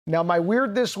Now, my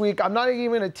weird this week, I'm not even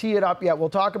going to tee it up yet. We'll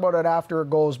talk about it after it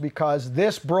goes because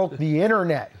this broke the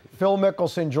internet. Phil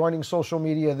Mickelson joining social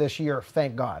media this year.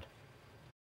 Thank God.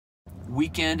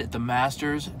 Weekend at the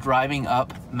Masters, driving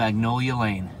up Magnolia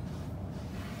Lane.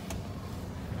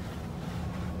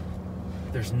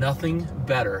 There's nothing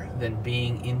better than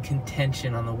being in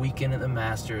contention on the weekend at the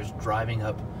Masters, driving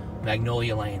up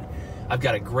Magnolia Lane. I've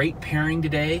got a great pairing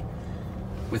today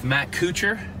with Matt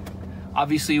Kuchar.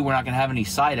 Obviously, we're not going to have any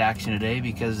side action today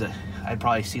because I'd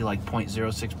probably see like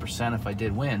 0.06% if I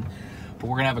did win. But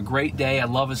we're going to have a great day. I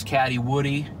love his caddy,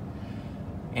 Woody.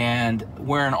 And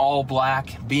wearing all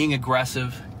black, being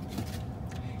aggressive,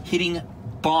 hitting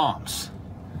bombs.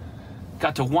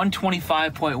 Got to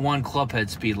 125.1 club head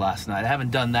speed last night. I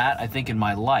haven't done that, I think, in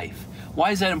my life.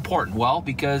 Why is that important? Well,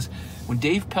 because when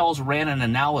Dave Pelz ran an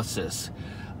analysis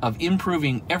of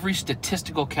improving every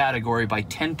statistical category by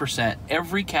 10%,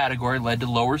 every category led to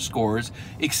lower scores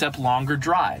except longer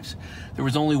drives. There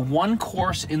was only one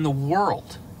course in the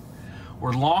world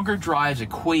where longer drives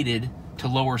equated to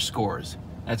lower scores.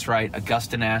 That's right,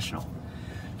 Augusta National.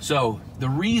 So the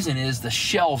reason is the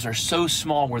shelves are so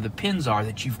small where the pins are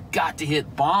that you've got to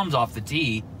hit bombs off the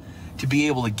tee to be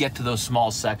able to get to those small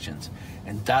sections.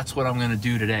 And that's what I'm going to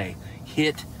do today.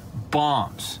 Hit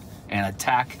bombs and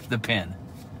attack the pin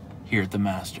here at the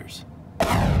Masters.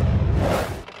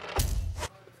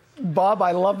 Bob,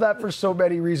 I love that for so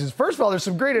many reasons. First of all, there's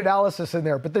some great analysis in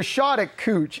there, but the shot at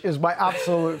Cooch is my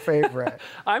absolute favorite.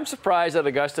 I'm surprised that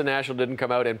Augusta National didn't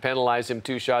come out and penalize him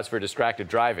 2 shots for distracted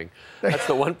driving. That's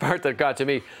the one part that got to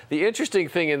me. The interesting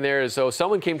thing in there is, so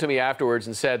someone came to me afterwards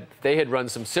and said they had run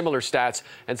some similar stats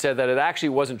and said that it actually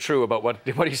wasn't true about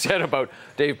what he said about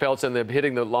Dave Pelz and them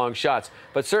hitting the long shots.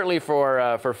 But certainly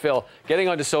for Phil, getting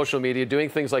onto social media, doing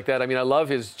things like that. I mean, I love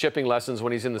his chipping lessons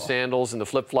when he's in the sandals and the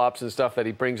flip-flops and stuff that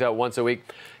he brings out once a week.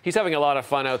 He's having a lot of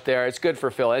fun out there. It's good for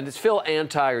Phil. And it's Phil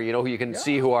and Tiger, you know, who you can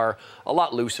see who are a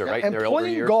lot looser, right? And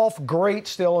playing golf great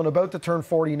still and about to turn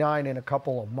 49 in a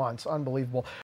couple of months. Unbelievable.